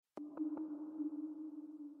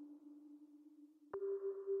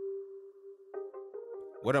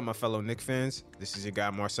What up, my fellow Knicks fans? This is your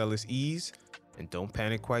guy Marcellus Ease, and don't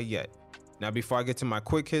panic quite yet. Now, before I get to my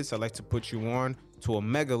quick hits, I'd like to put you on to a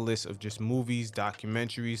mega list of just movies,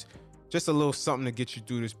 documentaries, just a little something to get you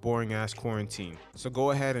through this boring ass quarantine. So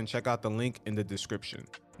go ahead and check out the link in the description.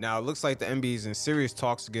 Now, it looks like the NBA is in serious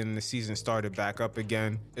talks getting the season started back up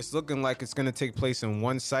again. It's looking like it's going to take place in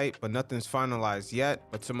one site, but nothing's finalized yet.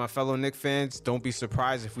 But to my fellow Knicks fans, don't be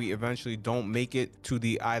surprised if we eventually don't make it to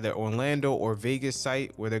the either Orlando or Vegas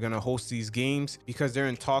site where they're going to host these games, because they're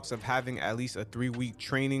in talks of having at least a 3-week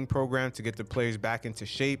training program to get the players back into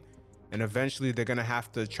shape. And eventually they're going to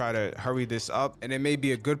have to try to hurry this up. And it may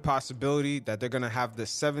be a good possibility that they're going to have the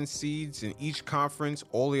 7 seeds in each conference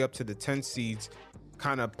all the way up to the 10 seeds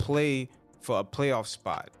kind of play for a playoff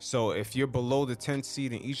spot. So if you're below the 10th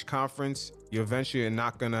seed in each conference, you eventually are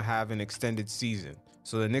not going to have an extended season.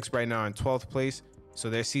 So the Knicks right now are in 12th place. So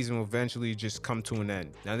their season will eventually just come to an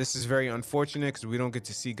end. Now, this is very unfortunate because we don't get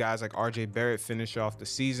to see guys like RJ Barrett finish off the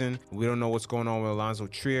season. We don't know what's going on with Alonzo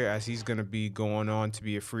Trier, as he's going to be going on to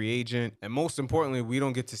be a free agent. And most importantly, we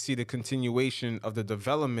don't get to see the continuation of the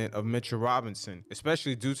development of Mitchell Robinson,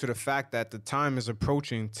 especially due to the fact that the time is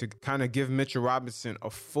approaching to kind of give Mitchell Robinson a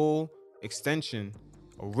full extension,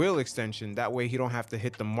 a real extension. That way he don't have to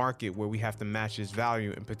hit the market where we have to match his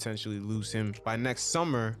value and potentially lose him by next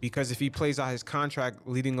summer, because if he plays out his contract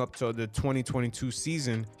leading up to the 2022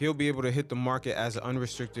 season, he'll be able to hit the market as an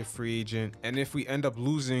unrestricted free agent. And if we end up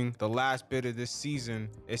losing the last bit of this season,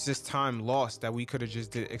 it's just time lost that we could have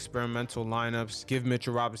just did experimental lineups, give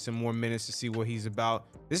Mitchell Robinson more minutes to see what he's about.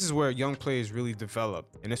 This is where young players really develop,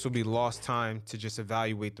 and this will be lost time to just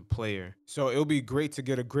evaluate the player. So it'll be great to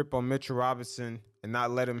get a grip on Mitchell Robinson and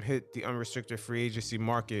not let him hit the unrestricted free agency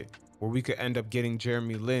market, where we could end up getting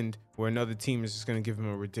Jeremy Lin, where another team is just going to give him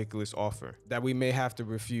a ridiculous offer that we may have to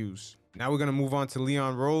refuse. Now we're going to move on to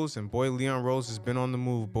Leon Rose, and boy, Leon Rose has been on the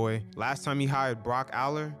move, boy. Last time he hired Brock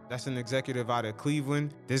Aller, that's an executive out of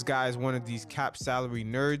Cleveland. This guy is one of these cap salary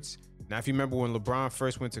nerds. Now, if you remember when LeBron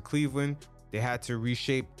first went to Cleveland, they had to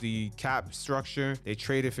reshape the cap structure. They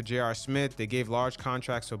traded for J.R. Smith. They gave large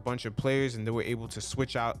contracts to a bunch of players, and they were able to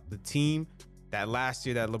switch out the team that last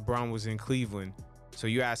year that LeBron was in Cleveland. So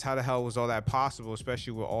you ask, how the hell was all that possible,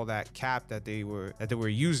 especially with all that cap that they were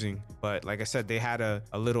using? But like I said, they had a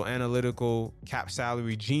little analytical cap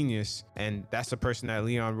salary genius, and that's the person that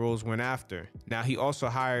Leon Rose went after. Now, he also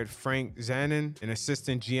hired Frank Zanin, an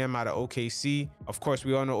assistant GM out of OKC. Of course,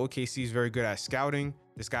 we all know OKC is very good at scouting.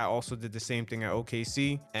 This guy also did the same thing at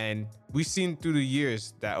OKC, and we've seen through the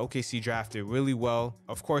years that OKC drafted really well.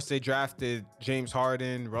 Of course, they drafted James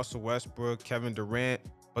Harden, Russell Westbrook, Kevin Durant,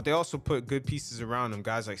 but they also put good pieces around them,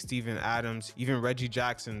 guys like Steven Adams, even Reggie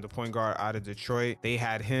Jackson, the point guard out of Detroit. They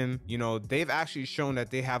had him. You know, they've actually shown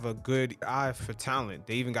that they have a good eye for talent.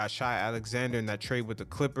 They even got Shai Alexander in that trade with the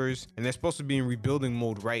Clippers, and they're supposed to be in rebuilding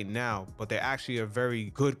mode right now, but they're actually a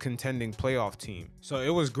very good contending playoff team. So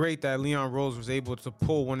it was great that Leon Rose was able to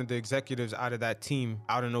pull one of the executives out of that team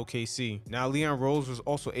out in OKC. Now, Leon Rose was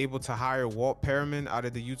also able to hire Walt Perriman out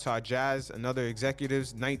of the Utah Jazz, another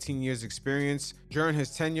executive, 19 years experience. During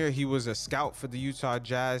his tenure, he was a scout for the Utah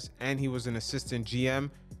Jazz, and he was an assistant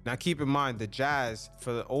GM. Now, keep in mind, the Jazz,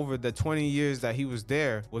 for over the 20 years that he was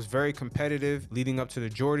there, was very competitive leading up to the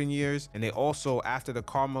Jordan years. And they also, after the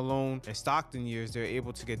Karl Malone and Stockton years, they were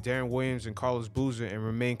able to get Darren Williams and Carlos Boozer and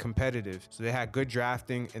remain competitive. So they had good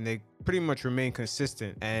drafting, and they pretty much remained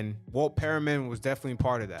consistent. And Walt Perriman was definitely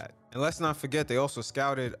part of that. And let's not forget, they also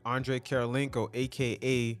scouted Andrei Kirilenko,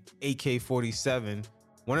 aka AK-47,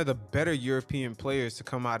 one of the better European players to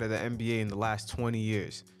come out of the NBA in the last 20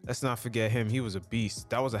 years. Let's not forget him. He was a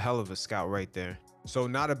beast. That was a hell of a scout right there. So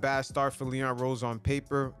not a bad start for Leon Rose on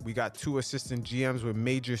paper. We got 2 assistant GMs with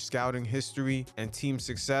major scouting history and team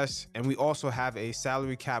success. And we also have a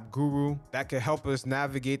salary cap guru that can help us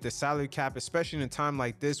navigate the salary cap, especially in a time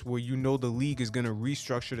like this where you know the league is going to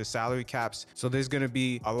restructure the salary caps. So there's going to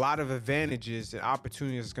be a lot of advantages and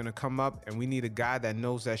opportunities that's going to come up. And we need a guy that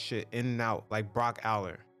knows that shit in and out, like Brock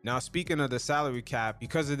Aller. Now, speaking of the salary cap,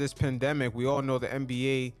 because of this pandemic, we all know the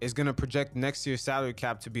NBA is going to project next year's salary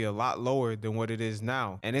cap to be a lot lower than what it is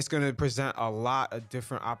now. And it's going to present a lot of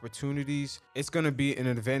different opportunities. It's going to be an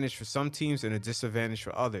advantage for some teams and a disadvantage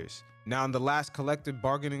for others. Now, in the last collective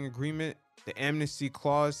bargaining agreement, the amnesty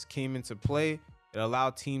clause came into play. It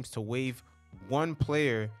allowed teams to waive one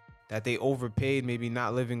player that they overpaid, maybe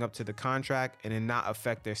not living up to the contract, and then not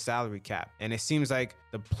affect their salary cap. And it seems like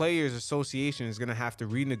the Players Association is going to have to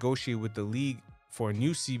renegotiate with the league for a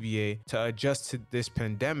new CBA to adjust to this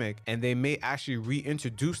pandemic, and they may actually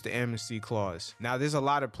reintroduce the amnesty clause. Now, there's a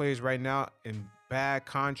lot of players right now in bad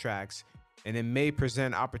contracts, and it may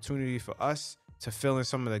present opportunity for us to fill in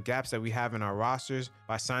some of the gaps that we have in our rosters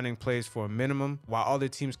by signing players for a minimum while other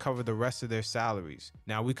teams cover the rest of their salaries.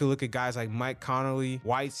 Now, we could look at guys like Mike Conley,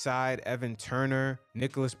 Whiteside, Evan Turner,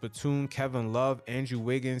 Nicholas Batum, Kevin Love, Andrew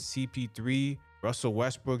Wiggins, CP3, Russell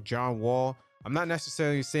Westbrook, John Wall. I'm not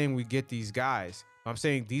necessarily saying we get these guys. I'm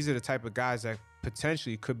saying these are the type of guys that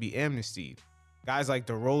potentially could be amnestied. Guys like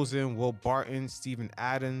DeRozan, Will Barton, Steven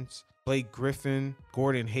Adams, Blake Griffin,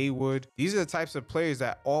 Gordon Hayward. These are the types of players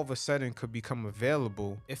that all of a sudden could become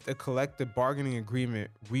available if the collective bargaining agreement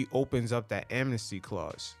reopens up that amnesty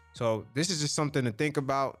clause. So this is just something to think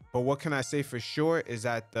about. But what can I say for sure is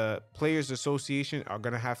that the Players Association are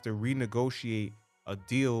going to have to renegotiate a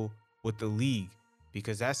deal with the league,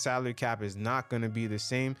 because that salary cap is not going to be the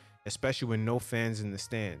same, especially with no fans in the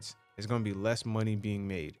stands. There's going to be less money being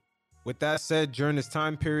made. With that said, during this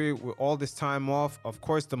time period, with all this time off, of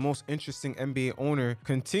course, the most interesting NBA owner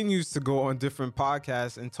continues to go on different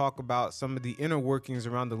podcasts and talk about some of the inner workings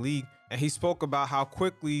around the league. And he spoke about how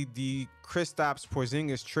quickly the Kristaps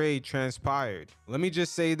Porzingis trade transpired. Let me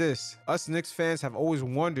just say this. Us Knicks fans have always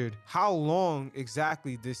wondered how long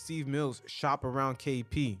exactly did Steve Mills shop around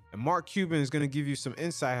KP? And Mark Cuban is going to give you some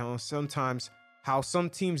insight on sometimes how some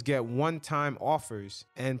teams get one-time offers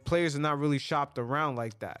and players are not really shopped around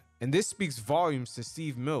like that. And this speaks volumes to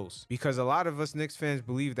Steve Mills, because a lot of us Knicks fans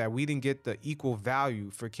believe that we didn't get the equal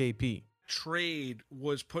value for KP. Trade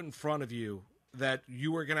was put in front of you that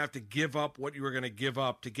you were going to have to give up what you were going to give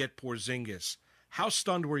up to get Porzingis. How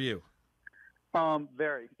stunned were you?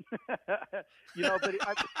 Very. But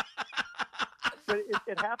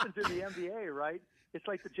it happens in the NBA, right? It's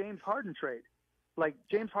like the James Harden trade. Like,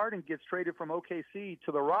 James Harden gets traded from OKC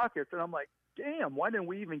to the Rockets, and I'm like, damn, why didn't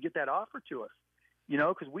we even get that offer to us?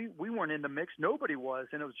 Because we weren't in the mix. Nobody was.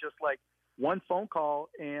 And it was just like one phone call,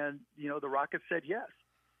 and, the Rockets said yes.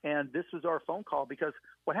 And this was our phone call, because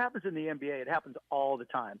what happens in the NBA, it happens all the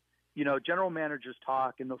time. General managers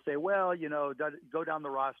talk, and they'll say, well, go down the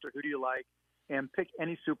roster. Who do you like? And pick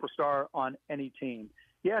any superstar on any team.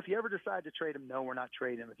 Yeah, if you ever decide to trade him, no, we're not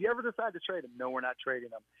trading him. If you ever decide to trade him, no, we're not trading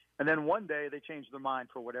him. And then one day they change their mind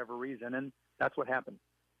for whatever reason, and that's what happened.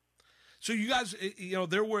 So you guys,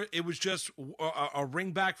 it was just a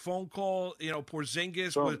ring back phone call.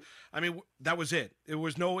 Porzingis was. That was it. There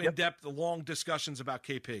was no in-depth, long discussions about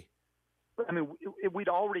KP. We'd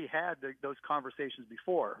already had those conversations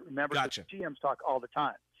before. Remember, gotcha. The GMs talk all the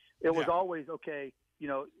time. It was always, okay,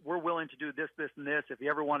 we're willing to do this, this, and this. If you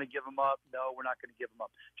ever want to give him up, no, we're not going to give him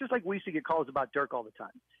up. Just like we used to get calls about Dirk all the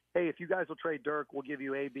time. Hey, if you guys will trade Dirk, we'll give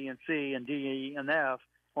you A, B, and C, and D, E, and F.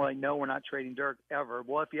 Well, like, no, we're not trading Dirk ever.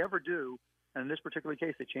 Well, if you ever do, and in this particular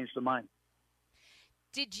case, they changed their mind.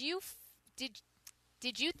 Did you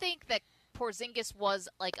think that Porzingis was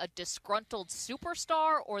like a disgruntled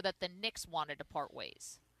superstar, or that the Knicks wanted to part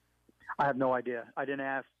ways? I have no idea. I didn't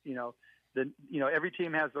ask. Every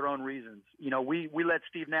team has their own reasons. We let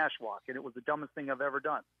Steve Nash walk, and it was the dumbest thing I've ever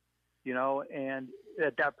done. And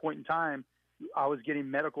at that point in time, I was getting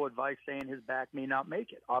medical advice saying his back may not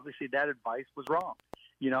make it. Obviously, that advice was wrong.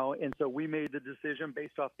 And so we made the decision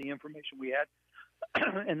based off the information we had.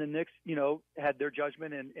 And the Knicks, had their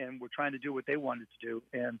judgment and were trying to do what they wanted to do.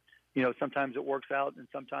 And, sometimes it works out and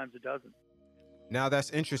sometimes it doesn't. Now,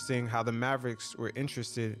 that's interesting how the Mavericks were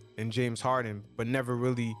interested in James Harden, but never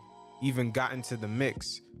really even got into the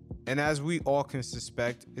mix. And as we all can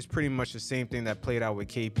suspect, it's pretty much the same thing that played out with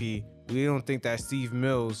KP. We don't think that Steve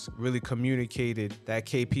Mills really communicated that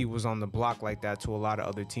KP was on the block like that to a lot of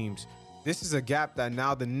other teams. This is a gap that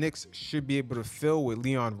now the Knicks should be able to fill with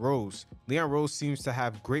Leon Rose. Leon Rose seems to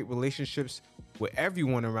have great relationships with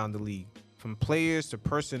everyone around the league, from players to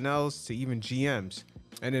personnel to even GMs.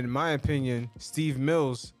 And in my opinion, Steve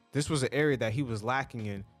Mills, this was an area that he was lacking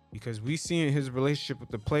in, because we see in his relationship with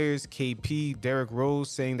the players, KP, Derrick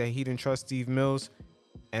Rose saying that he didn't trust Steve Mills.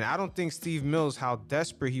 And I don't think Steve Mills, how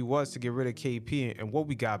desperate he was to get rid of KP and what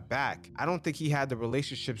we got back, I don't think he had the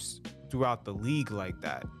relationships throughout the league like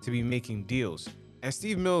that to be making deals. And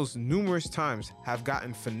Steve Mills numerous times have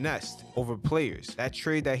gotten finessed over players. That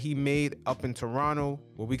trade that he made up in Toronto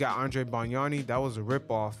where we got Andre Bargnani, that was a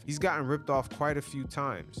ripoff. He's gotten ripped off quite a few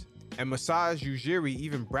times. And Masai Ujiri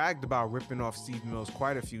even bragged about ripping off Steve Mills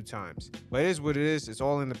quite a few times. But it is what it is. It's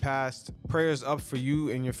all in the past. Prayers up for you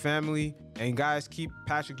and your family. And guys, keep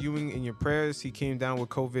Patrick Ewing in your prayers. He came down with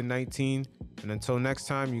COVID-19. And until next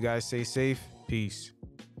time, you guys stay safe. Peace.